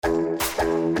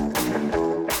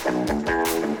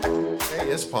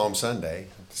Palm Sunday.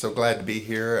 So glad to be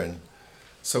here and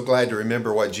so glad to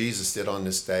remember what Jesus did on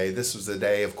this day. This was the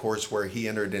day, of course, where he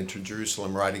entered into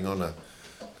Jerusalem riding on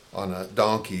a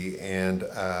donkey, and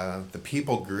the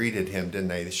people greeted him, didn't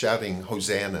they? Shouting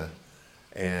Hosanna.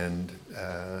 And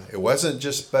it wasn't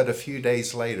just but a few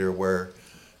days later where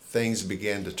things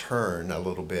began to turn a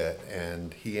little bit,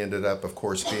 and he ended up, of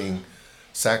course, being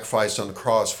sacrificed on the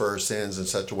cross for our sins in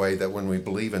such a way that when we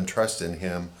believe and trust in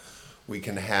him, we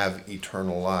can have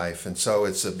eternal life. And so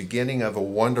it's the beginning of a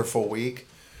wonderful week.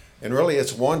 And really,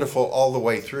 it's wonderful all the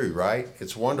way through, right?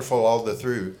 It's wonderful all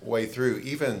the way through.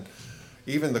 Even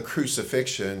the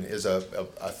crucifixion is a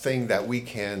thing that we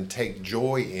can take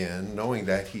joy in, knowing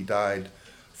that he died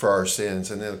for our sins.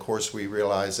 And then, of course, we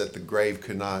realize that the grave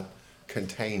could not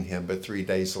contain him, but 3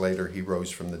 days later, he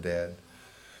rose from the dead.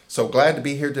 So glad to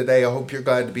be here today. I hope you're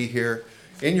glad to be here.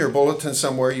 In your bulletin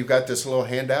somewhere, you've got this little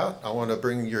handout. I want to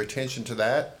bring your attention to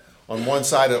that. On one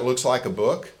side, it looks like a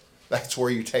book. That's where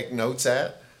you take notes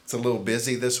at. It's a little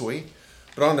busy this week.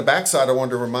 But on the back side, I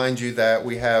want to remind you that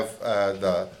we have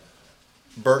the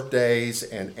birthdays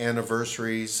and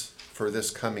anniversaries for this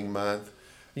coming month.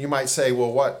 You might say,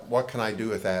 well, what can I do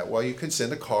with that? Well, you could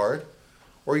send a card,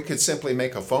 or you could simply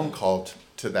make a phone call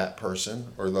to that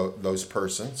person or those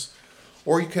persons.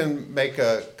 Or you can make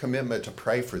a commitment to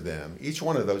pray for them. Each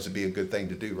one of those would be a good thing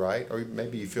to do, right? Or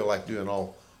maybe you feel like doing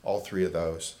all three of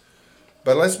those.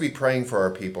 But let's be praying for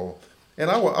our people. And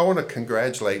I want to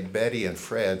congratulate Betty and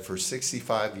Fred for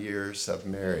 65 years of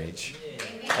marriage.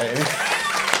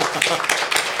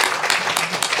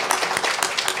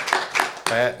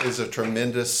 That is a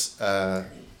tremendous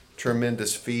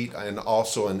feat, and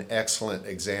also an excellent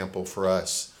example for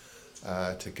us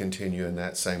to continue in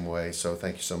that same way. So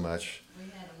thank you so much. We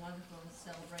had a wonderful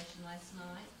celebration last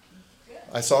night.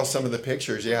 I saw some of the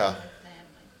pictures. Yeah,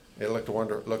 Family. it looked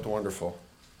wonderful.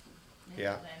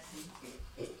 Yeah. Blessings.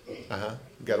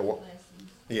 You got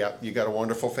Blessings. you got a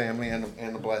wonderful family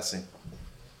and a blessing.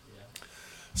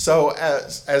 So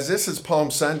as this is Palm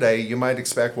Sunday, you might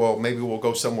expect, well, maybe we'll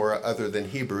go somewhere other than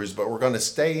Hebrews, but we're going to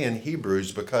stay in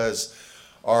Hebrews because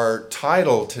our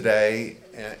title today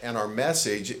and our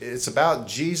message, it's about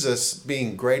Jesus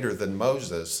being greater than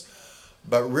Moses.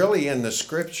 But really in the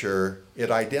scripture, it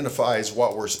identifies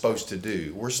what we're supposed to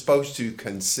do. We're supposed to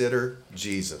consider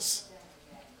Jesus.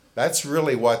 That's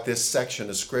really what this section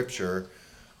of scripture,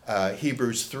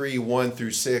 Hebrews 3, 1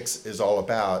 through 6, is all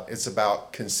about. It's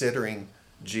about considering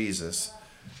Jesus.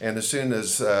 And as soon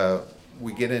as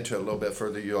we get into it a little bit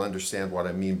further, you'll understand what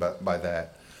I mean by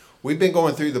that. We've been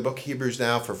going through the book of Hebrews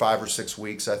now for 5 or 6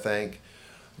 weeks, I think.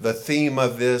 The theme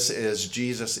of this is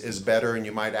Jesus is better, and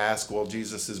you might ask, well,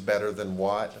 Jesus is better than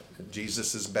what?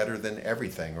 Jesus is better than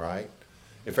everything, right?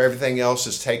 If everything else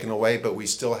is taken away, but we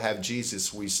still have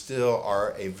Jesus, we still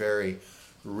are a very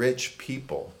rich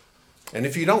people. And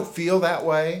if you don't feel that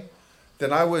way,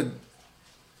 then I would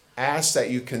ask that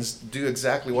you can do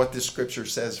exactly what this scripture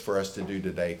says for us to do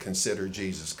today. Consider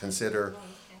Jesus. Consider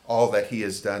all that he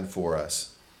has done for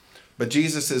us. But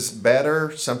Jesus is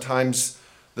better. Sometimes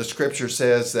the scripture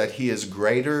says that he is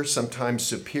greater, sometimes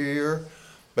superior,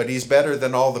 but he's better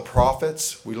than all the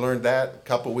prophets. We learned that a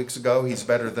couple weeks ago. He's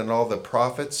better than all the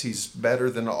prophets. He's better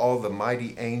than all the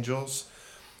mighty angels.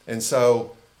 And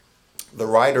so the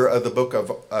writer of the book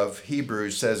of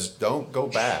Hebrews says, don't go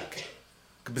back.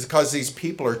 Because these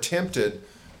people are tempted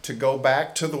to go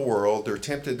back to the world. They're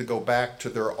tempted to go back to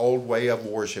their old way of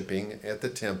worshiping at the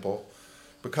temple,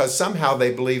 because somehow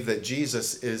they believe that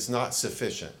Jesus is not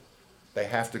sufficient. They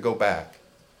have to go back.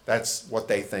 That's what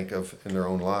they think of in their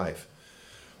own life.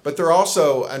 But they're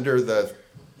also under the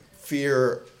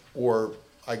fear, or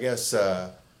I guess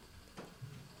they're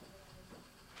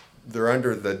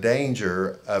under the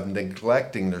danger of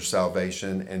neglecting their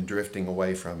salvation and drifting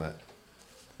away from it.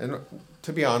 And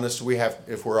to be honest,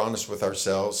 if we're honest with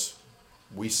ourselves,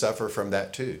 we suffer from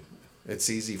that too. It's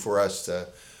easy for us to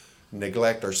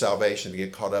neglect our salvation, to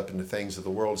get caught up in the things of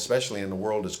the world, especially in a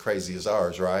world as crazy as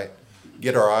ours, right?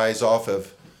 Get our eyes off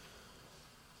of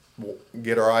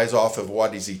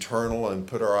what is eternal and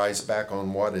put our eyes back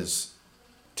on what is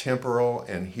temporal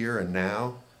and here and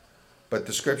now. But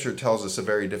the scripture tells us a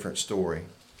very different story.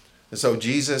 And so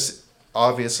Jesus,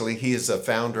 obviously, he is the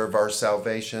founder of our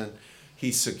salvation.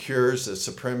 He secures the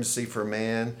supremacy for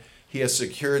man. He has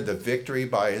secured the victory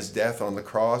by his death on the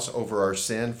cross over our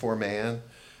sin for man.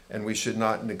 And we should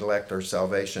not neglect our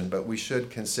salvation, but we should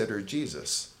consider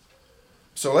Jesus.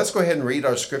 So let's go ahead and read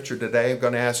our scripture today. I'm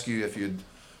going to ask you if you'd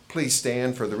please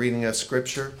stand for the reading of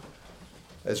scripture.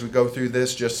 As we go through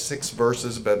this, just 6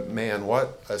 verses, but man,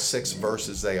 what 6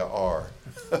 verses they are.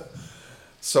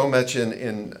 So much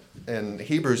in and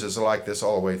Hebrews is like this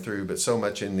all the way through, but so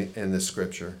much in this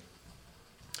scripture.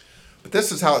 But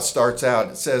this is how it starts out.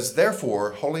 It says,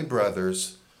 "Therefore, holy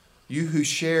brothers, you who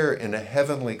share in a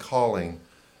heavenly calling,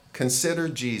 consider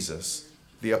Jesus,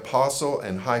 the apostle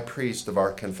and high priest of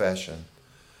our confession,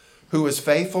 who was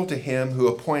faithful to him who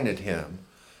appointed him,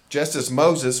 just as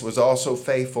Moses was also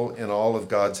faithful in all of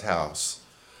God's house.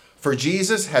 For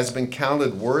Jesus has been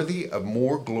counted worthy of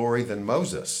more glory than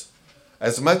Moses,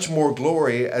 as much more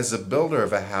glory as the builder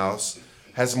of a house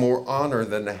has more honor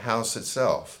than the house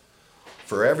itself.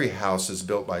 For every house is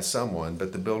built by someone,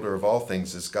 but the builder of all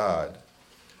things is God.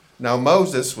 Now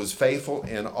Moses was faithful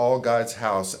in all God's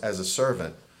house as a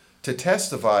servant, to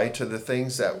testify to the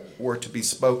things that were to be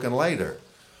spoken later.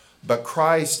 But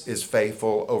Christ is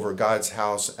faithful over God's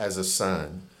house as a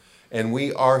son, and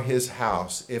we are his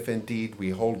house, if indeed we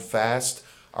hold fast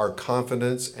our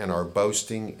confidence and our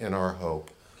boasting in our hope."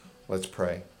 Let's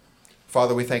pray.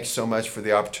 Father, we thank you so much for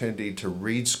the opportunity to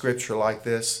read scripture like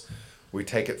this. We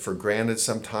take it for granted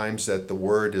sometimes that the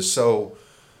word is so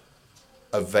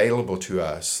available to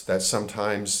us that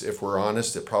sometimes, if we're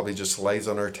honest, it probably just lays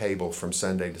on our table from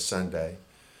Sunday to Sunday.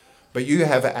 But you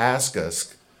have asked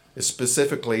us,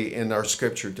 specifically in our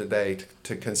scripture today,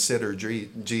 to consider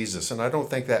Jesus. And I don't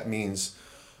think that means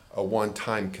a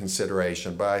one-time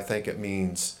consideration, but I think it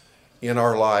means in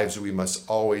our lives we must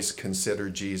always consider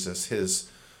Jesus, his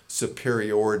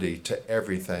superiority to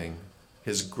everything,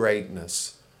 his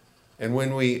greatness. And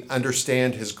when we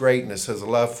understand his greatness, his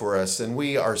love for us, then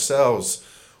we ourselves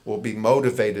will be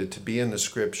motivated to be in the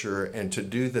scripture and to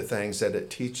do the things that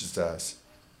it teaches us.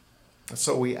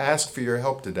 So we ask for your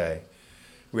help today.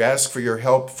 We ask for your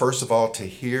help, first of all, to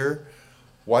hear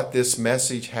what this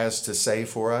message has to say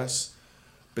for us.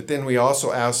 But then we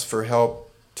also ask for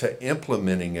help to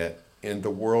implementing it in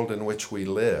the world in which we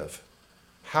live.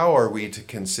 How are we to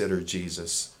consider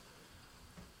Jesus?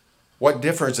 What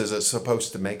difference is it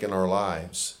supposed to make in our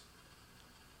lives?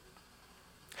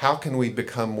 How can we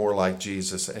become more like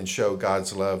Jesus and show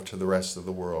God's love to the rest of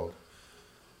the world?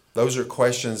 Those are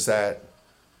questions that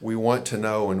we want to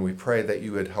know, and we pray that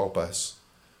you would help us.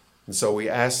 And so we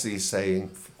ask these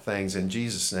things in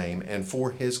Jesus' name and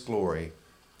for his glory.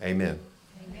 Amen.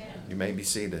 Amen. You may be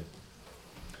seated.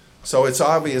 So it's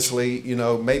obviously,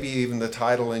 maybe even the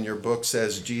title in your book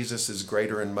says Jesus is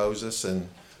greater than Moses, and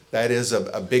that is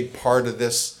a big part of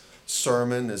this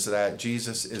sermon, is that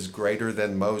Jesus is greater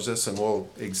than Moses, and we'll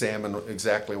examine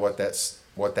exactly what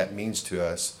that means to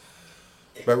us.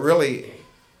 But really,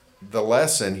 the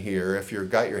lesson here, if you've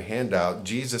got your handout,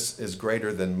 Jesus is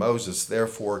greater than Moses,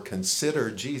 therefore consider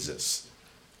Jesus.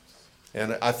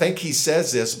 And I think he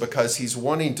says this because he's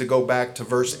wanting to go back to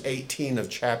verse 18 of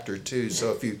chapter 2.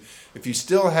 So if you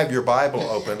still have your Bible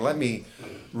open, let me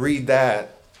read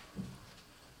that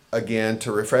again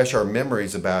to refresh our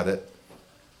memories about it.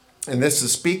 And this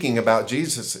is speaking about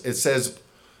Jesus. It says,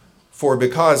 "For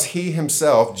because he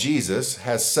himself, Jesus,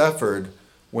 has suffered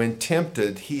when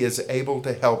tempted, he is able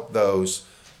to help those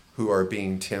who are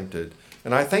being tempted."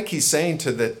 And I think he's saying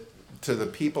to the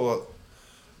people,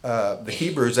 the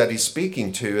Hebrews that he's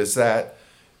speaking to, is that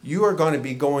you are going to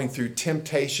be going through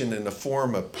temptation in the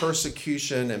form of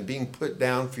persecution and being put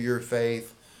down for your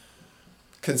faith.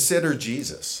 Consider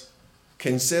Jesus.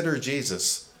 Consider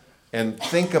Jesus and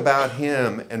think about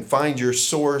him and find your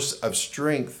source of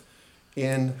strength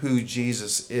in who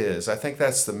Jesus is. I think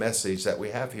that's the message that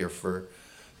we have here for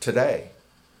today.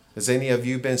 Has any of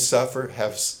you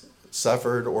have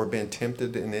suffered or been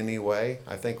tempted in any way?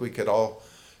 I think we could all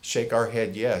shake our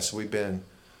head, yes, we've been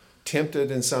tempted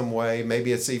in some way.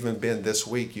 Maybe it's even been this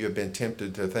week you have been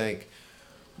tempted to think,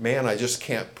 man, I just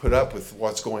can't put up with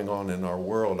what's going on in our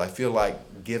world. I feel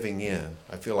like giving in.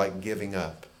 I feel like giving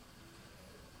up.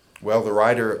 Well, the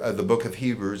writer of the book of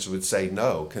Hebrews would say,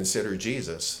 no, consider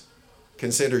Jesus.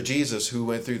 Consider Jesus, who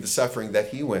went through the suffering that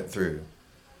he went through.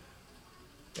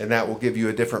 And that will give you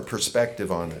a different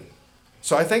perspective on it.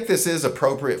 So I think this is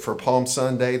appropriate for Palm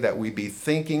Sunday, that we be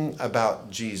thinking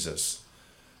about Jesus,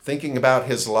 thinking about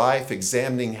his life,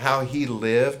 examining how he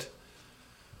lived,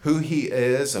 who he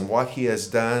is and what he has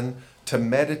done, to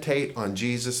meditate on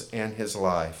Jesus and his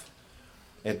life.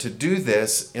 And to do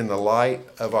this in the light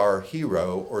of our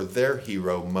hero, or their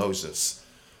hero, Moses.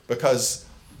 Because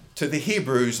to the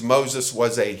Hebrews, Moses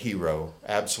was a hero,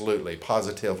 absolutely,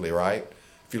 positively, right?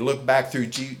 If you look back through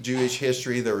Jewish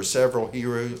history, there were several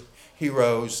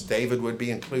heroes. David would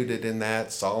be included in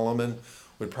that. Solomon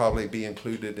would probably be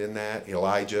included in that.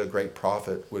 Elijah, a great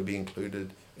prophet, would be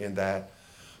included in that.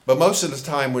 But most of the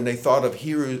time when they thought of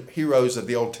heroes of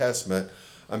the Old Testament,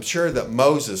 I'm sure that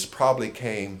Moses probably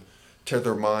came to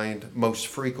their mind most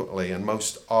frequently and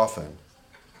most often.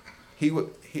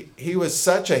 He was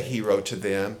such a hero to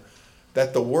them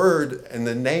that the word and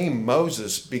the name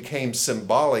Moses became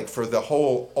symbolic for the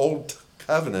whole old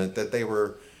covenant that they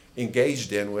were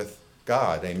engaged in with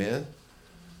God. Amen.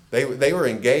 They were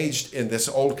engaged in this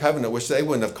old covenant, which they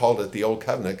wouldn't have called it the old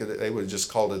covenant. They would have just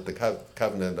called it the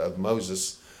covenant of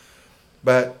Moses.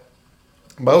 But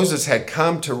Moses had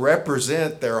come to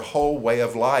represent their whole way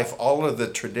of life, all of the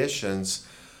traditions,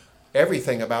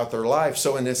 everything about their life.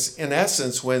 So in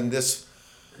essence, when this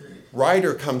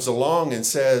writer comes along and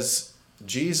says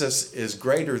Jesus is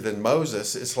greater than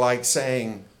Moses, it's like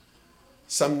saying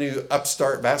some new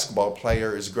upstart basketball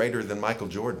player is greater than Michael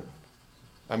Jordan.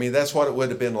 I mean, that's what it would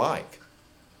have been like.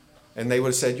 And they would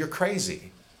have said, you're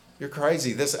crazy. You're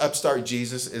crazy. This upstart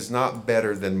Jesus is not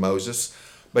better than Moses.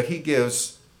 But he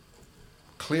gives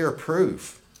clear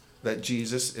proof that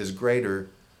Jesus is greater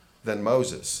than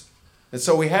Moses. And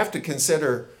so we have to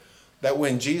consider that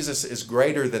when Jesus is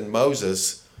greater than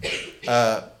Moses,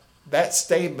 that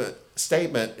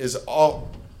statement is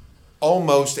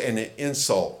almost an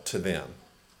insult to them.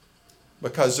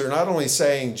 Because they're not only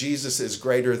saying Jesus is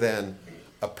greater than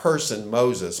a person,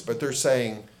 Moses, but they're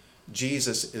saying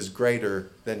Jesus is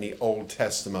greater than the Old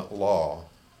Testament law.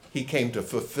 He came to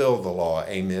fulfill the law,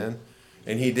 amen?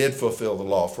 And he did fulfill the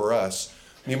law for us.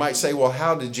 And you might say, well,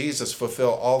 how did Jesus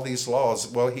fulfill all these laws?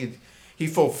 Well, he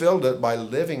fulfilled it by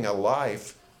living a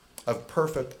life of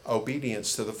perfect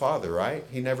obedience to the Father, right?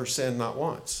 He never sinned, not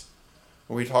once.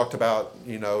 We talked about,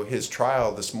 his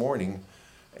trial this morning,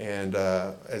 and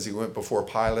as he went before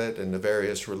Pilate and the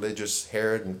various religious,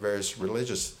 Herod and various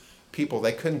religious people,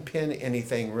 they couldn't pin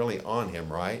anything really on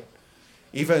him, right?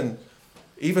 Even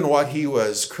what he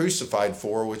was crucified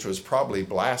for, which was probably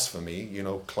blasphemy,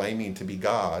 claiming to be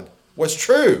God, was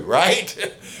true,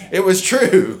 right? It was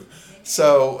true.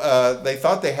 So they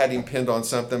thought they had him pinned on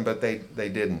something, but they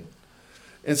didn't.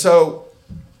 And so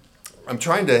I'm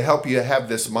trying to help you have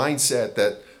this mindset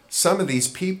that some of these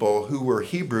people who were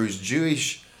Hebrews,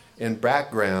 Jewish in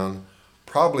background,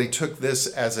 probably took this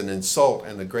as an insult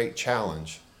and a great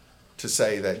challenge to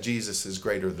say that Jesus is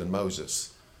greater than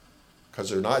Moses. Because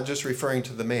they're not just referring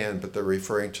to the man, but they're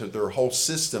referring to their whole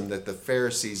system that the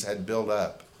Pharisees had built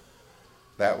up.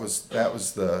 That was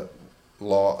the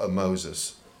law of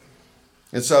Moses.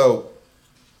 And so,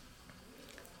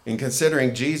 in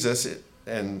considering Jesus,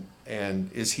 and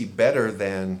is he better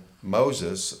than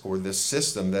Moses or this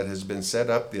system that has been set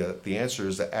up, the answer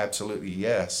is absolutely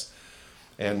yes.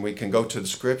 And we can go to the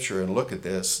scripture and look at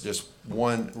this, just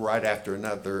one right after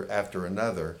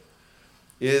another,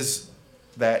 is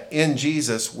that in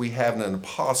Jesus we have an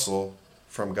apostle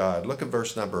from God. Look at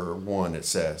verse number 1, it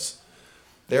says,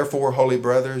 "Therefore, holy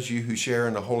brothers, you who share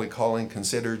in the holy calling,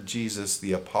 consider Jesus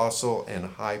the apostle and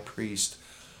high priest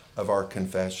of our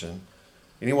confession."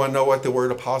 Anyone know what the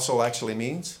word apostle actually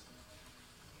means?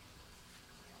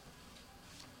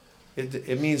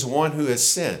 It means one who is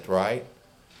sent, right?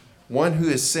 One who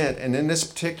is sent, and in this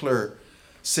particular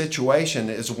situation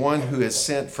is one who is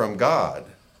sent from God.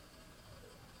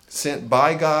 Sent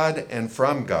by God and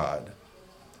from God.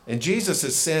 And Jesus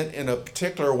is sent in a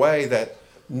particular way that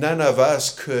none of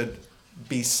us could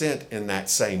be sent in that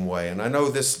same way. And I know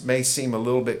this may seem a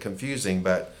little bit confusing,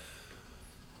 but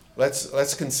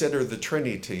let's consider the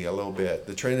Trinity a little bit.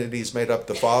 The Trinity is made up of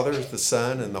the Father, the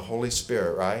Son, and the Holy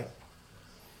Spirit, right?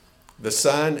 The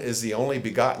Son is the only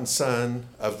begotten Son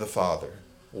of the Father.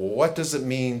 Well, what does it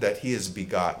mean that he is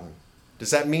begotten?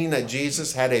 Does that mean that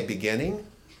Jesus had a beginning?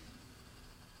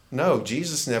 No,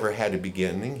 Jesus never had a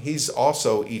beginning. He's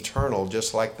also eternal,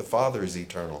 just like the Father is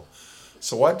eternal.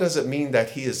 So what does it mean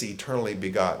that he is eternally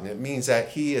begotten? It means that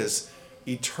he is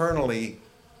eternally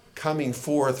coming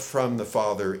forth from the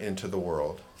Father into the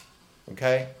world.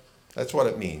 Okay? That's what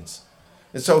it means.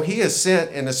 And so he is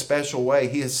sent in a special way.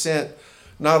 He is sent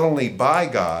not only by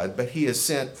God, but he is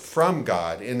sent from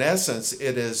God. In essence,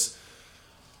 it is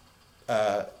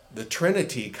the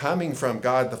Trinity coming from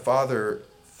God the Father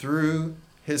through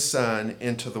his Son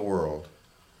into the world.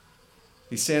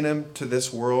 He sent him to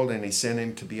this world, and he sent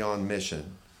him to be on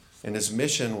mission. And his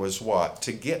mission was what?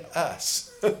 To get us.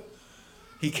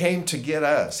 He came to get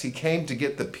us. He came to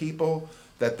get the people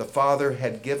that the Father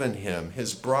had given him,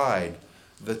 his bride,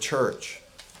 the church.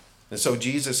 And so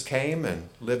Jesus came and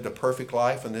lived a perfect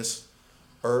life on this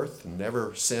earth and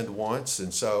never sinned once.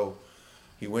 And so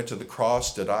he went to the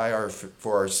cross to die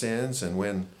for our sins. And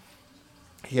when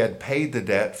he had paid the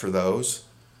debt for those,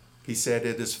 he said,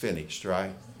 "It is finished,"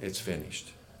 right? It's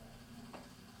finished.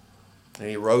 And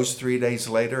he rose 3 days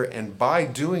later. And by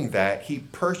doing that, he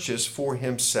purchased for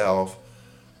himself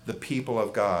the people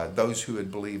of God, those who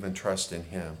would believe and trust in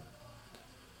him.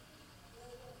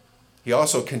 He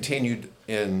also continued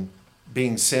in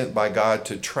being sent by God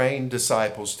to train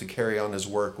disciples to carry on his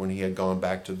work when he had gone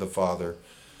back to the Father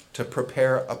to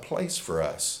prepare a place for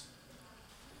us.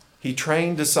 He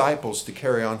trained disciples to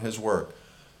carry on his work.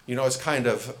 You know, it's kind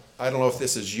of, I don't know if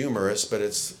this is humorous, but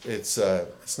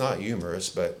it's not humorous,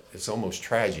 but it's almost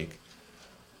tragic.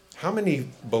 How many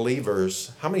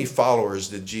believers, how many followers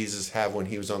did Jesus have when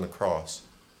he was on the cross?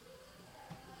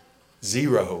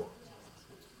 0.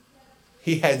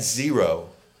 He had 0.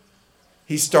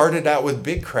 He started out with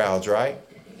big crowds, right?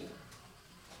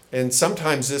 And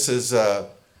sometimes this is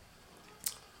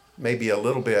maybe a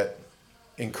little bit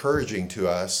encouraging to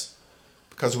us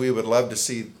because we would love to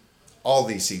see all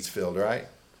these seats filled, right?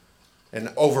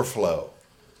 And overflow.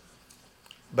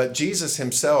 But Jesus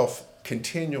himself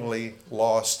continually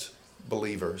lost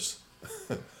believers.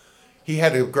 He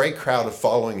had a great crowd of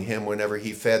following him whenever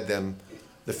he fed them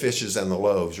the fishes and the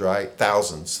loaves, right?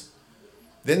 Thousands.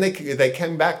 Then they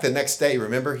came back the next day.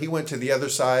 Remember, he went to the other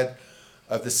side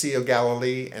of the Sea of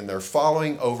Galilee, and they're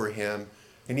following over him.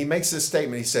 And he makes this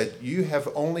statement. He said, "You have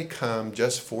only come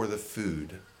just for the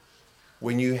food,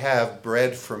 when you have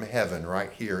bread from heaven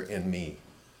right here in me."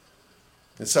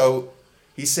 And so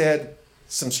he said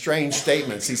some strange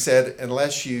statements. He said,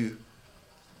 "Unless you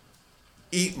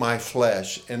eat my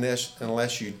flesh,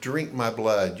 unless you drink my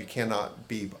blood, you cannot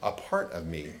be a part of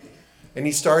me." And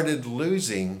he started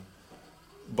losing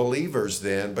believers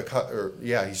then,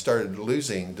 he started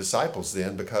losing disciples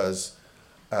then because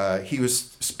he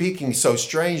was speaking so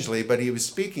strangely, but he was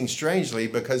speaking strangely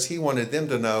because he wanted them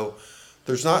to know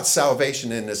there's not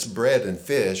salvation in this bread and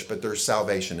fish, but there's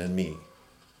salvation in me. Amen.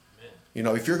 You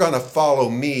know, if you're going to follow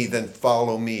me, then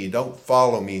follow me. Don't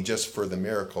follow me just for the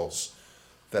miracles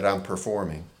that I'm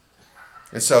performing.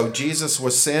 And so Jesus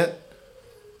was sent.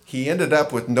 He ended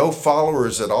up with no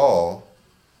followers at all.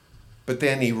 But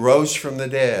then he rose from the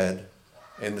dead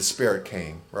and the Spirit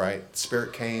came, right? The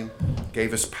Spirit came,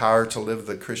 gave us power to live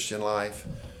the Christian life.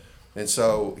 And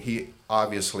so he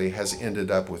obviously has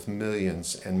ended up with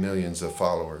millions and millions of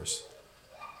followers.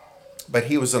 But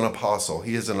he was an apostle.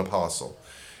 He is an apostle.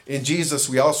 In Jesus,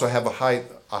 we also have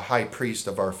a high priest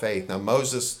of our faith. Now,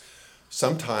 Moses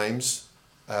sometimes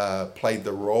played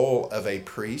the role of a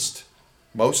priest.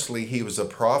 Mostly he was a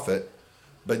prophet.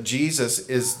 But Jesus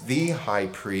is the high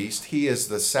priest. He is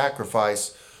the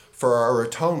sacrifice for our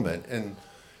atonement. And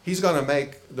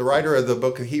the writer of the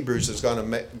book of Hebrews is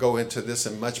going to go into this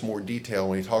in much more detail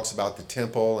when he talks about the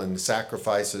temple and the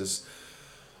sacrifices.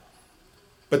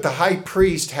 But the high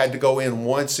priest had to go in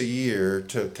once a year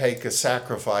to take a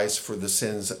sacrifice for the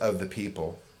sins of the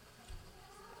people.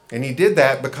 And he did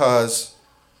that because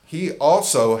he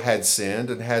also had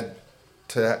sinned and had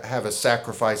to have a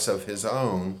sacrifice of his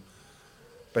own.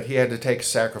 But he had to take a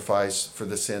sacrifice for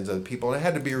the sins of the people. And it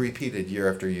had to be repeated year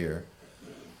after year.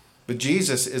 But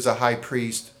Jesus is a high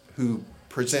priest who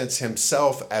presents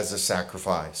himself as a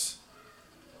sacrifice.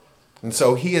 And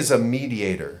so he is a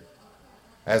mediator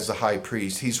as the high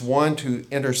priest. He's one who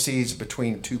intercedes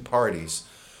between two parties.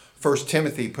 1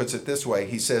 Timothy puts it this way.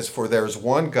 He says, "For there is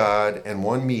one God and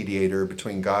one mediator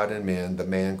between God and men, the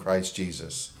man Christ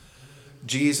Jesus."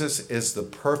 Jesus is the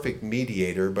perfect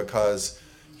mediator because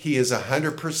he is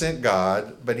 100%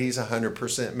 God, but he's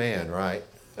 100% man, right?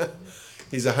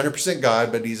 He's 100%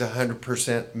 God, but he's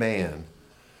 100% man.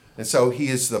 And so he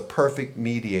is the perfect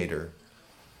mediator.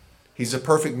 He's a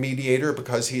perfect mediator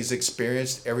because he's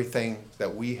experienced everything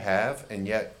that we have and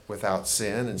yet without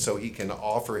sin. And so he can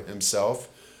offer himself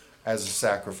as a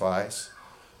sacrifice.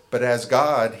 But as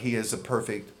God, he is a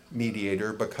perfect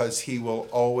mediator because he will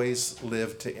always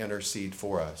live to intercede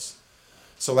for us.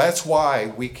 So that's why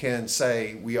we can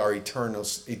say we are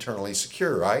eternally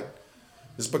secure, right?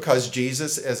 It's because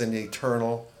Jesus is an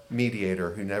eternal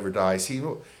mediator who never dies. He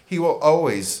will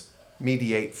always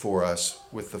mediate for us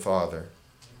with the Father.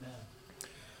 Amen.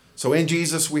 So in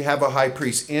Jesus, we have a high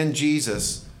priest. In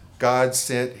Jesus, God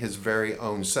sent his very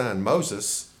own son.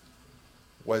 Moses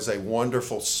was a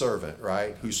wonderful servant,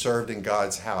 right? Who served in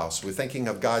God's house. We're thinking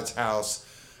of God's house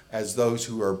as those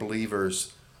who are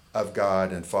believers of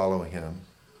God and follow him.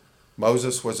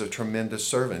 Moses was a tremendous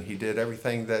servant. He did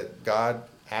everything that God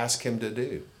asked him to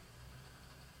do.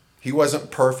 He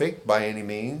wasn't perfect by any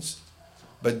means,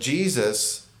 but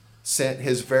Jesus sent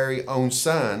his very own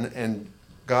son, and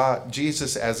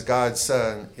Jesus as God's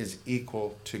son is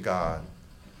equal to God.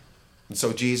 And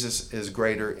so Jesus is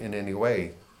greater in any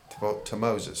way to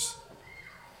Moses.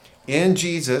 In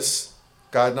Jesus,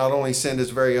 God not only sent his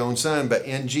very own son, but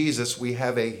in Jesus we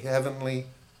have a heavenly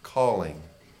calling.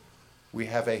 We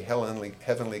have a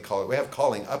heavenly calling. We have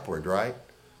calling upward, right?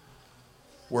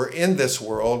 We're in this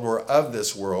world. We're of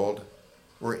this world.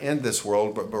 We're in this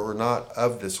world, but we're not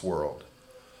of this world.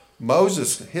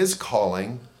 Moses, his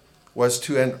calling was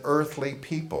to an earthly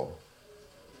people,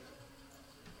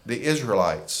 the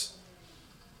Israelites.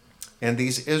 And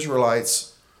these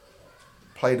Israelites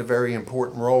played a very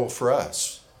important role for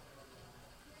us.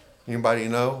 Anybody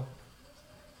know?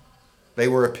 They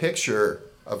were a picture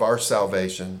of our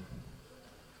salvation.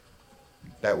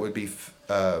 That would be,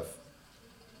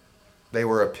 they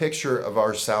were a picture of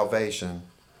our salvation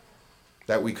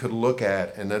that we could look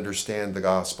at and understand the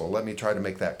gospel. Let me try to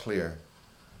make that clear.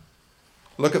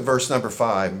 Look at verse number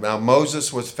 5. Now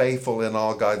Moses was faithful in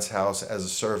all God's house as a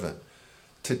servant,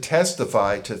 to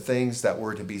testify to things that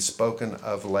were to be spoken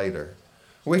of later.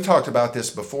 We've talked about this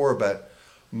before, but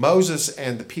Moses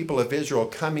and the people of Israel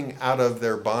coming out of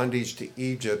their bondage to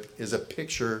Egypt is a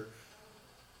picture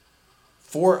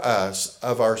for us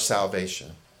of our salvation.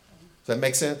 Does that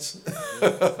make sense?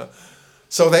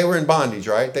 So they were in bondage,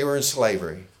 right? They were in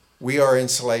slavery. We are in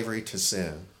slavery to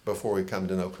sin before we come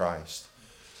to know Christ.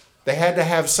 They had to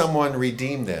have someone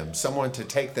redeem them, someone to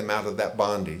take them out of that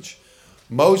bondage.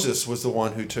 Moses was the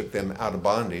one who took them out of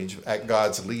bondage, at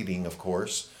God's leading, of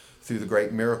course, through the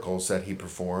great miracles that he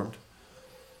performed.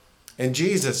 And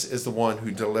Jesus is the one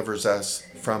who delivers us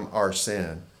from our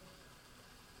sin.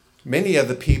 Many of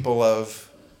the people of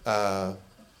the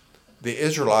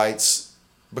Israelites,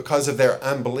 because of their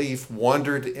unbelief,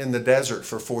 wandered in the desert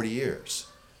for 40 years.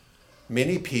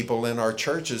 Many people in our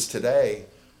churches today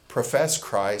profess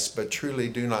Christ, but truly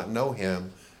do not know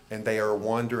him, and they are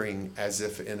wandering as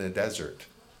if in a desert.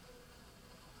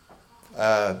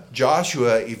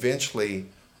 Joshua eventually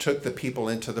took the people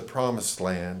into the promised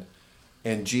land,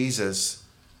 and Jesus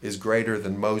is greater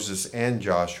than Moses and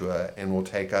Joshua and will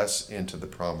take us into the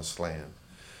promised land.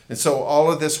 And so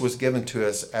all of this was given to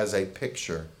us as a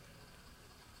picture.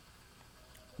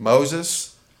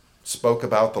 Moses spoke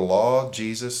about the law.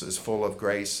 Jesus is full of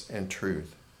grace and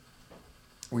truth.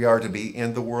 We are to be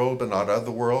in the world, but not of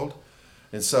the world.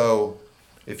 And so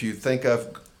if you think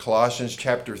of Colossians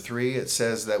chapter 3, it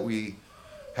says that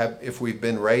if we've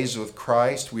been raised with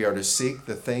Christ, we are to seek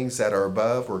the things that are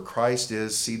above, where Christ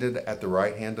is seated at the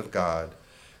right hand of God.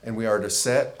 And we are to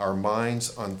set our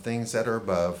minds on things that are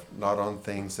above, not on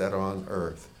things that are on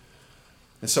earth.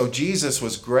 And so Jesus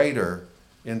was greater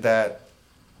in that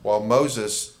while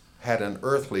Moses had an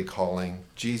earthly calling,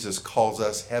 Jesus calls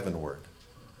us heavenward.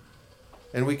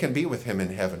 And we can be with him in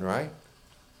heaven, right?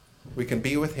 We can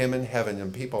be with him in heaven.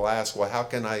 And people ask, well, how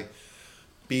can I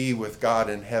be with God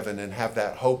in heaven and have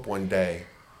that hope one day?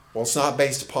 Well, it's not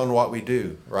based upon what we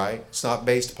do, right? It's not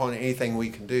based upon anything we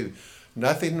can do.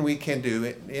 Nothing we can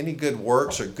do, any good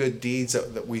works or good deeds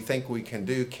that we think we can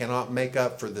do cannot make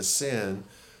up for the sin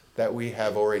that we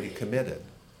have already committed.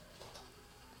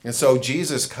 And so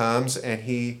Jesus comes and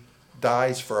he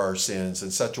dies for our sins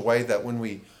in such a way that when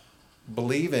we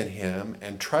believe in him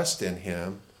and trust in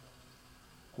him,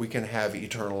 we can have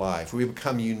eternal life. We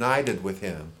become united with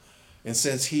him. And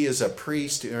since he is a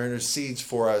priest who intercedes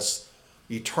for us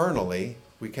eternally,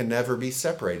 we can never be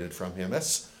separated from him.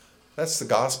 That's the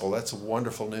gospel. That's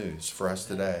wonderful news for us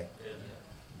today.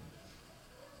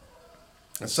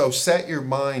 And so set your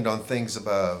mind on things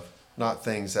above, not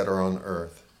things that are on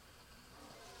earth.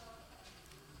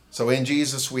 So in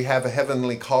Jesus we have a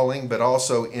heavenly calling, but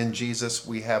also in Jesus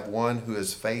we have one who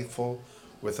is faithful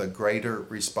with a greater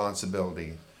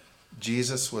responsibility.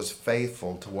 Jesus was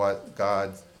faithful to what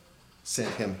God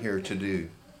sent him here to do.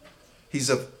 He's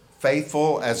a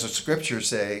faithful, as the scriptures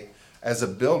say, as a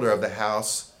builder of the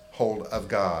household of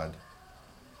God.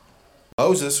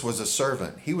 Moses was a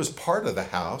servant. He was part of the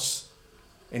house,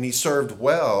 and he served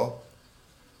well,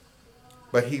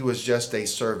 but he was just a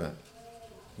servant.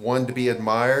 One to be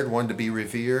admired, one to be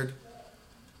revered,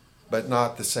 but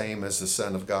not the same as the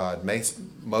Son of God.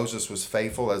 Moses was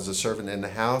faithful as a servant in the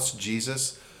house.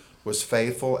 Jesus was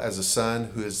faithful as a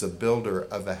son who is the builder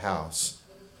of the house.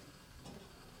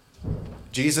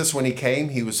 Jesus, when he came,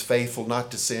 he was faithful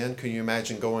not to sin. Can you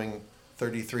imagine going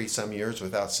 33 some years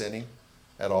without sinning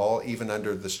at all, even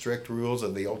under the strict rules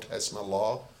of the Old Testament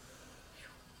law?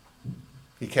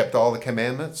 He kept all the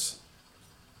commandments.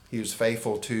 He was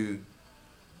faithful to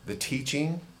the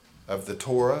teaching of the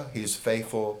Torah. He was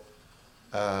faithful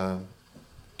to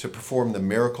perform the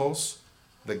miracles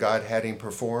that God had him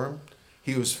perform.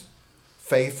 He was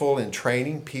faithful in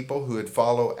training people who would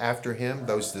follow after him,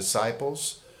 those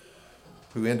disciples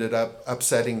who ended up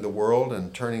upsetting the world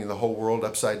and turning the whole world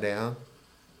upside down.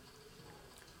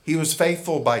 He was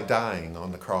faithful by dying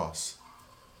on the cross.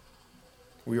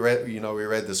 We read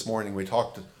this morning, we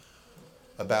talked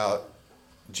about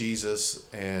Jesus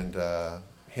and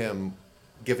him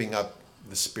giving up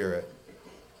the Spirit.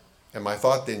 And my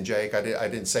thought then, Jake, I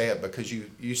didn't say it because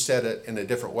you said it in a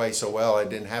different way so well, I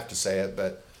didn't have to say it,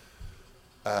 but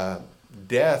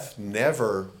death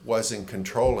never was in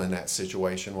control in that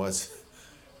situation.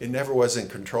 It never was in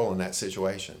control in that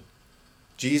situation.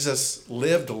 Jesus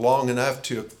lived long enough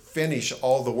to finish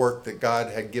all the work that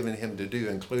God had given him to do,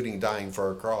 including dying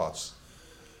for a cross.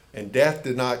 And death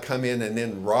did not come in and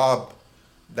then rob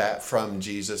that from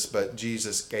Jesus, but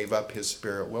Jesus gave up his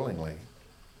spirit willingly.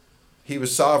 He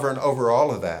was sovereign over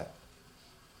all of that.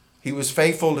 He was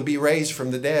faithful to be raised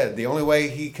from the dead. The only way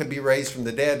he could be raised from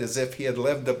the dead is if he had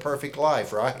lived a perfect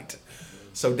life, right?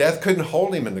 So death couldn't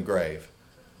hold him in the grave.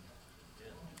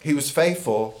 He was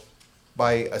faithful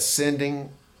by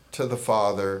ascending to the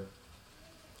Father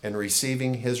and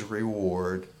receiving his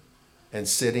reward and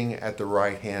sitting at the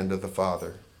right hand of the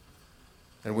Father.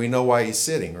 And we know why he's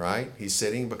sitting, right? He's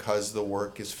sitting because the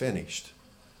work is finished.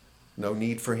 No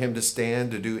need for him to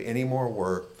stand to do any more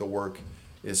work. The work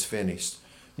is finished.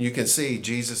 You can see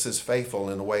Jesus is faithful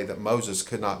in a way that Moses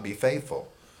could not be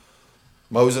faithful.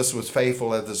 Moses was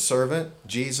faithful as a servant.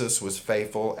 Jesus was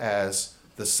faithful as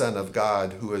the Son of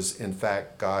God, who is in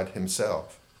fact God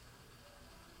himself.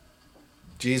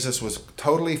 Jesus was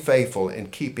totally faithful in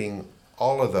keeping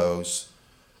all of those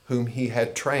whom he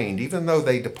had trained, even though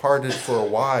they departed for a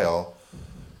while.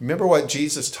 Remember what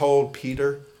Jesus told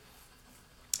Peter?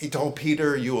 He told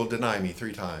Peter, "You will deny me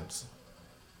 3 times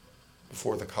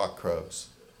before the cock crows."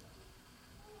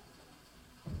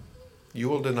 You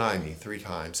will deny me 3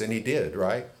 times. And he did,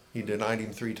 right? He denied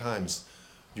him 3 times.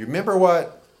 Do you remember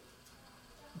what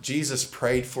Jesus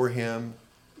prayed for him,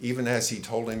 even as he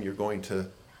told him, you're going to,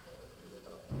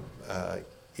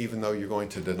 even though you're going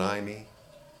to deny me?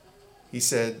 He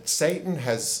said, Satan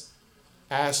has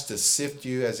asked to sift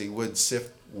you as he would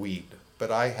sift wheat,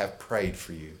 but I have prayed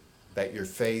for you that your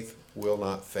faith will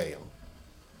not fail.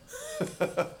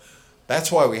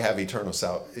 That's why we have eternal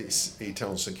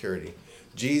security.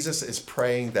 Jesus is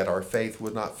praying that our faith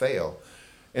would not fail.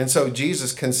 And so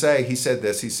Jesus can say, he said,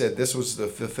 this was to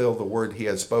fulfill the word he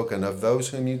had spoken, of those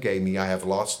whom you gave me, I have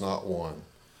lost not one.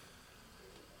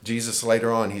 Jesus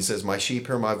later on, he says, my sheep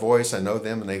hear my voice, I know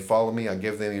them and they follow me, I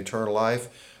give them eternal life,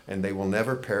 and they will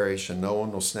never perish, and no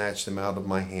one will snatch them out of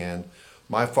my hand.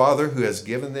 My Father who has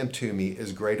given them to me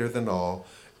is greater than all,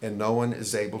 and no one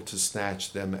is able to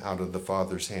snatch them out of the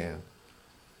Father's hand.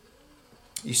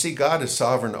 You see, God is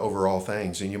sovereign over all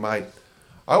things, and I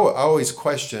always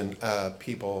question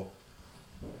people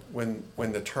when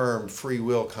the term free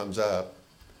will comes up,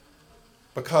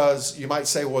 because you might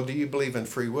say, well, do you believe in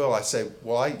free will? I say,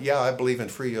 well, I believe in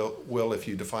free will if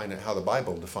you define it how the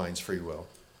Bible defines free will.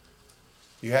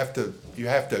 You have to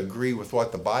agree with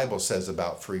what the Bible says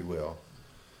about free will.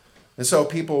 And so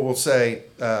people will say,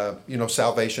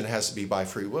 salvation has to be by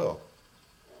free will.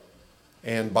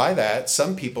 And by that,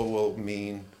 some people will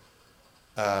mean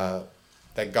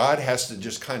that God has to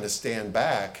just kind of stand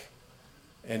back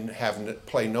and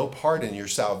play no part in your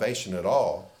salvation at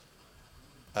all.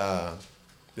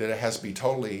 That it has to be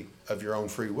totally of your own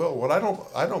free will. Well,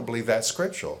 I don't believe that's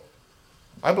scriptural.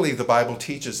 I believe the Bible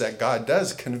teaches that God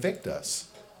does convict us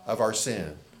of our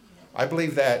sin. I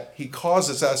believe that he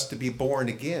causes us to be born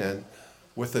again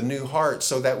with a new heart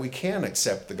so that we can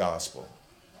accept the gospel.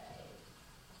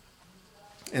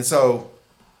 And so,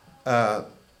 but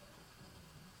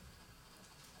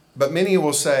many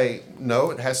will say,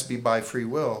 no, it has to be by free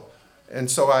will. And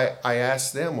so I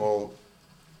ask them, well,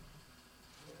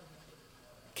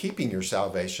 keeping your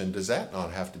salvation, does that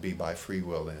not have to be by free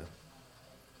will then?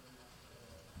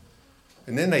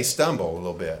 And then they stumble a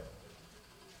little bit.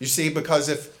 You see, because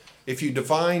if you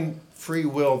define free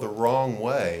will the wrong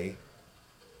way,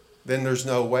 then there's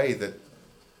no way that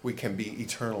we can be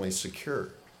eternally secure.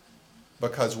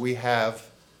 Because we have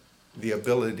the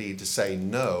ability to say,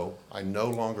 no, I no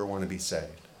longer want to be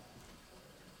saved.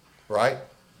 Right?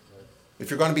 If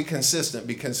you're going to be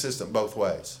consistent both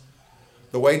ways.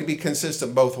 The way to be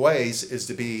consistent both ways is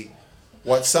to be,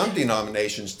 what some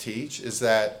denominations teach is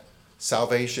that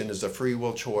salvation is a free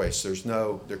will choice. There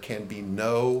can be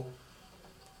no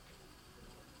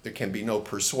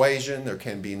persuasion, there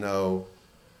can be no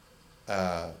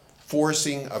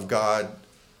forcing of God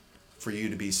for you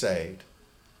to be saved.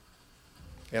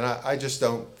 And I just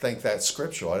don't think that's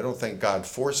scriptural. I don't think God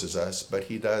forces us, but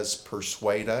he does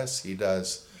persuade us. He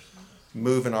does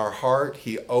move in our heart.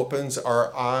 He opens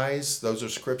our eyes. Those are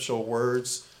scriptural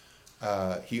words.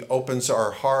 He opens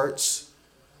our hearts.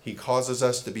 He causes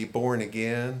us to be born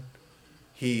again.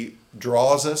 He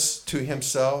draws us to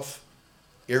himself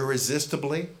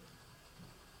irresistibly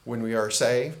when we are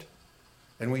saved.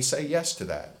 And we say yes to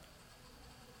that.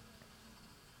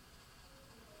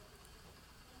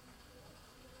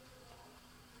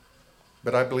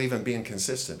 But I believe in being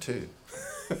consistent too.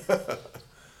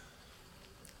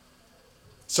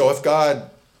 So if God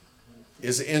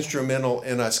is instrumental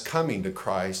in us coming to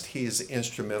Christ, he is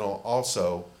instrumental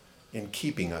also in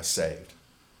keeping us saved.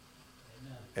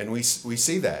 And we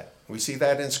see that. We see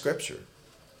that in Scripture.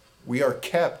 We are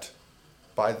kept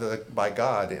by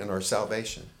God in our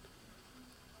salvation.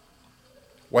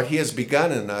 What he has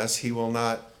begun in us, he will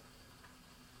not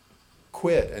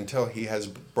quit until he has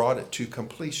brought it to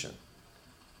completion.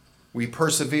 We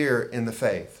persevere in the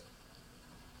faith.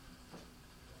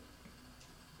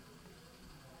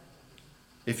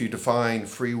 If you define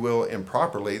free will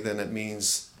improperly, then it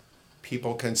means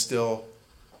people can still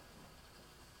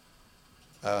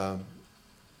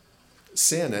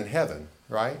sin in heaven,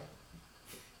 right?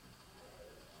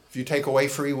 If you take away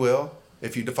free will,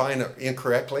 if you define it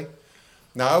incorrectly.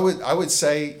 Now, I would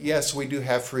say, yes, we do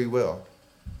have free will.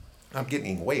 I'm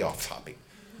getting way off topic.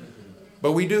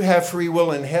 But we do have free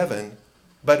will in heaven,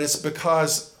 but it's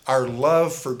because our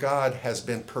love for God has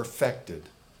been perfected.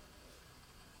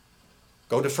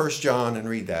 Go to 1 John and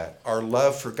read that. Our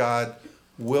love for God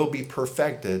will be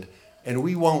perfected, and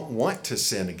we won't want to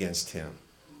sin against him.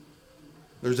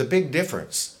 There's a big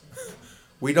difference.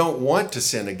 We don't want to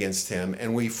sin against him,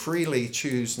 and we freely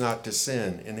choose not to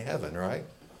sin in heaven, right?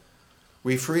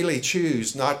 We freely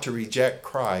choose not to reject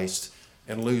Christ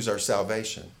and lose our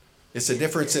salvation. It's a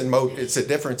difference in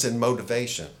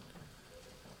motivation.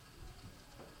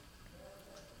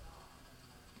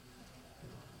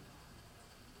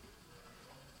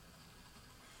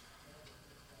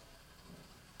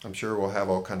 I'm sure we'll have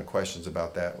all kinds of questions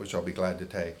about that, which I'll be glad to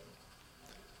take.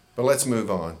 But let's move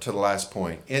on to the last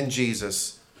point. In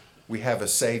Jesus, we have a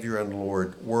Savior and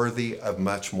Lord worthy of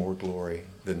much more glory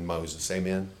than Moses.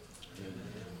 Amen? Amen.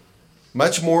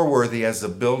 Much more worthy, as the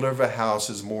builder of a house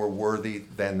is more worthy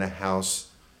than the house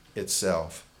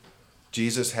itself.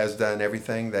 Jesus has done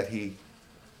everything that he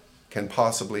can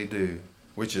possibly do,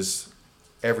 which is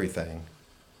everything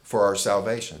for our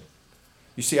salvation.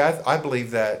 You see, I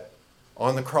believe that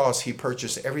on the cross, he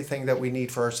purchased everything that we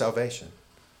need for our salvation.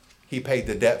 He paid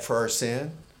the debt for our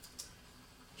sin.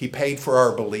 He paid for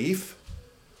our belief.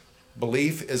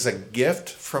 Belief is a gift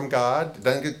from God.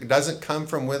 It doesn't come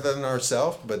from within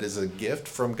ourselves, but is a gift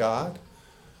from God.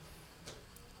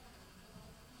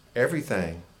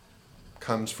 Everything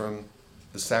comes from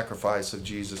the sacrifice of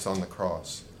Jesus on the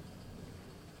cross.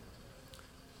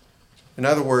 In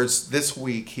other words, this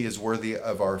week he is worthy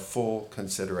of our full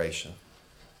consideration.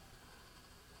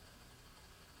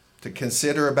 To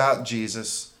consider about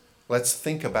Jesus, let's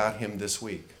think about him this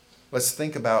week. Let's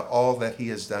think about all that he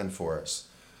has done for us.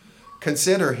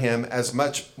 Consider him as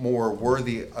much more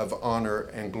worthy of honor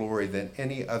and glory than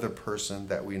any other person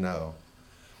that we know.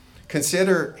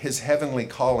 Consider his heavenly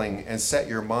calling and set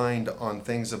your mind on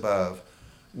things above,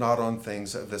 not on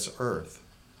things of this earth.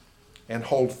 And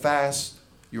hold fast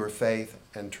your faith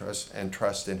and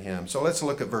trust in him. So let's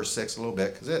look at verse 6 a little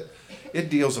bit, because it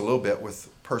deals a little bit with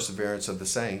perseverance of the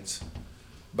saints.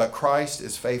 But Christ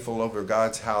is faithful over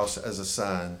God's house as a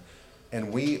son,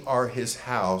 and we are his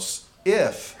house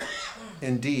if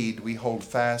indeed we hold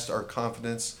fast our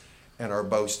confidence and our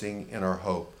boasting in our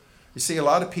hope. You see, a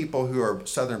lot of people who are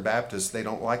Southern Baptists, they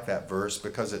don't like that verse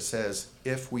because it says,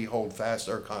 if we hold fast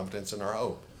our confidence and our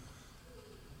hope.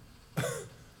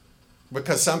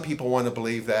 Because some people want to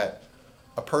believe that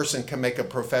a person can make a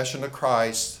profession of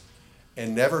Christ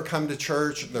and never come to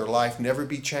church, their life never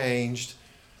be changed,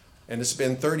 and it's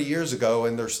been 30 years ago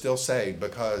and they're still saved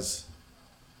because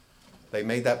they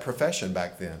made that profession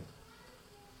back then.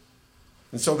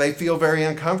 And so they feel very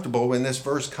uncomfortable when this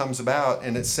verse comes about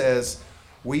and it says,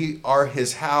 we are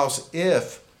his house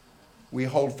if we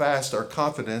hold fast our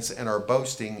confidence and our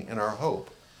boasting in our hope.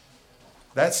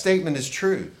 That statement is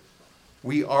true.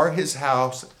 We are his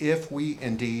house if we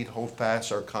indeed hold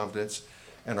fast our confidence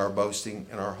and our boasting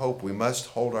and our hope. We must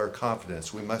hold our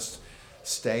confidence. We must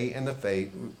stay in the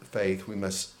faith. We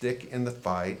must stick in the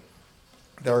fight.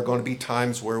 There are going to be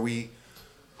times where we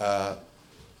have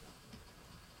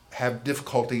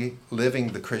difficulty living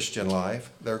the Christian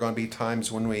life. There are going to be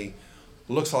times when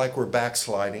looks like we're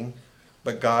backsliding,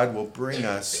 but God will bring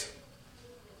us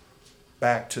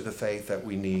back to the faith that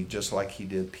we need, just like he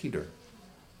did Peter.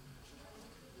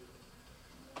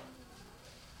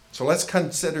 So let's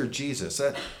consider Jesus.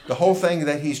 The whole thing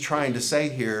that he's trying to say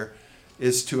here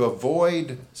is to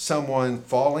avoid someone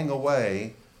falling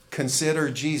away, consider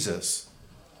Jesus.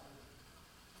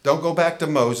 Don't go back to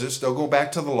Moses, don't go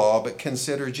back to the law, but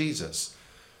consider Jesus.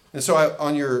 And so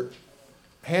on your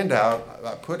handout,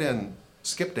 I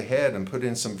skipped ahead and put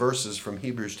in some verses from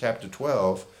Hebrews chapter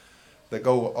 12 that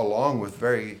go along with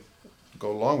very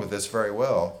go along with this very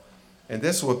well. And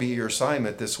this will be your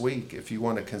assignment this week. If you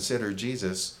want to consider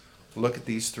Jesus, look at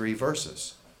these 3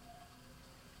 verses.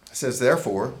 It says,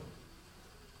 therefore,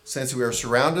 since we are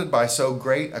surrounded by so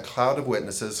great a cloud of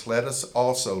witnesses, let us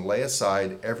also lay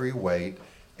aside every weight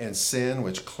and sin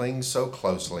which clings so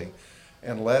closely,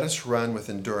 and let us run with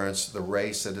endurance the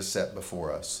race that is set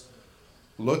before us,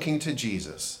 looking to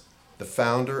Jesus, the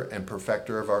founder and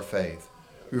perfecter of our faith,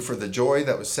 who for the joy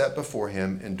that was set before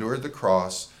him endured the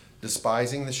cross,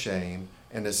 despising the shame,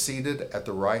 and is seated at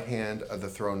the right hand of the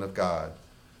throne of God.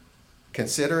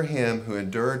 Consider him who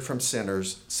endured from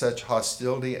sinners such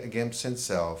hostility against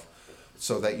himself,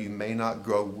 so that you may not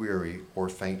grow weary or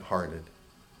faint-hearted.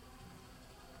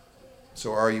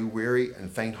 So are you weary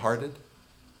and faint-hearted?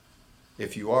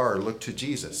 If you are, look to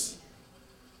Jesus.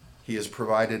 He has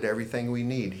provided everything we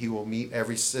need. He will meet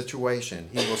every situation.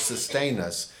 He will sustain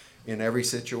us in every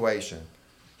situation.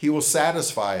 He will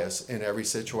satisfy us in every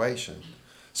situation.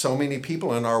 So many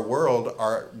people in our world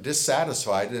are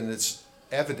dissatisfied, and it's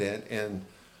evident in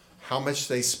how much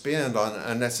they spend on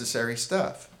unnecessary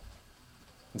stuff.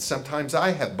 And sometimes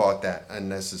I have bought that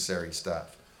unnecessary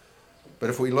stuff. But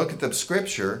if we look at the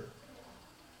scripture,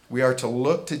 we are to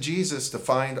look to Jesus to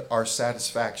find our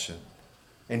satisfaction.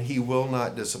 And he will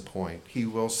not disappoint. He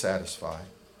will satisfy.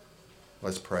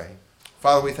 Let's pray.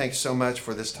 Father, we thank you so much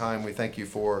for this time. We thank you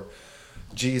for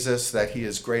Jesus, that he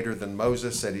is greater than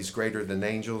Moses, that he's greater than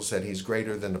angels, that he's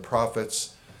greater than the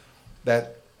prophets,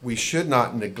 that we should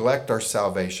not neglect our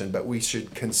salvation, but we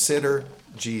should consider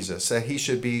Jesus, that he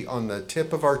should be on the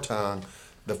tip of our tongue,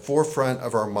 the forefront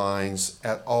of our minds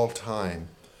at all time.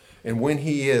 And when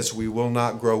he is, we will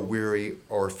not grow weary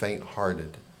or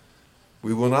faint-hearted.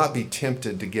 We will not be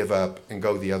tempted to give up and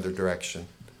go the other direction,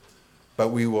 but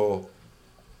we will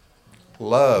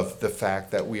love the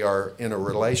fact that we are in a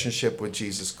relationship with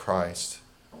Jesus Christ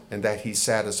and that he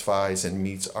satisfies and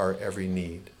meets our every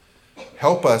need.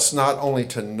 Help us not only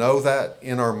to know that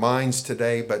in our minds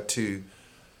today, but to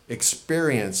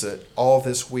experience it all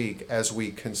this week as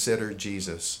we consider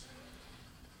Jesus,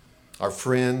 our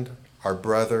friend, our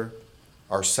brother,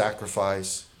 our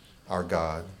sacrifice, our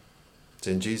God. It's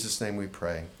in Jesus' name we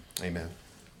pray. Amen.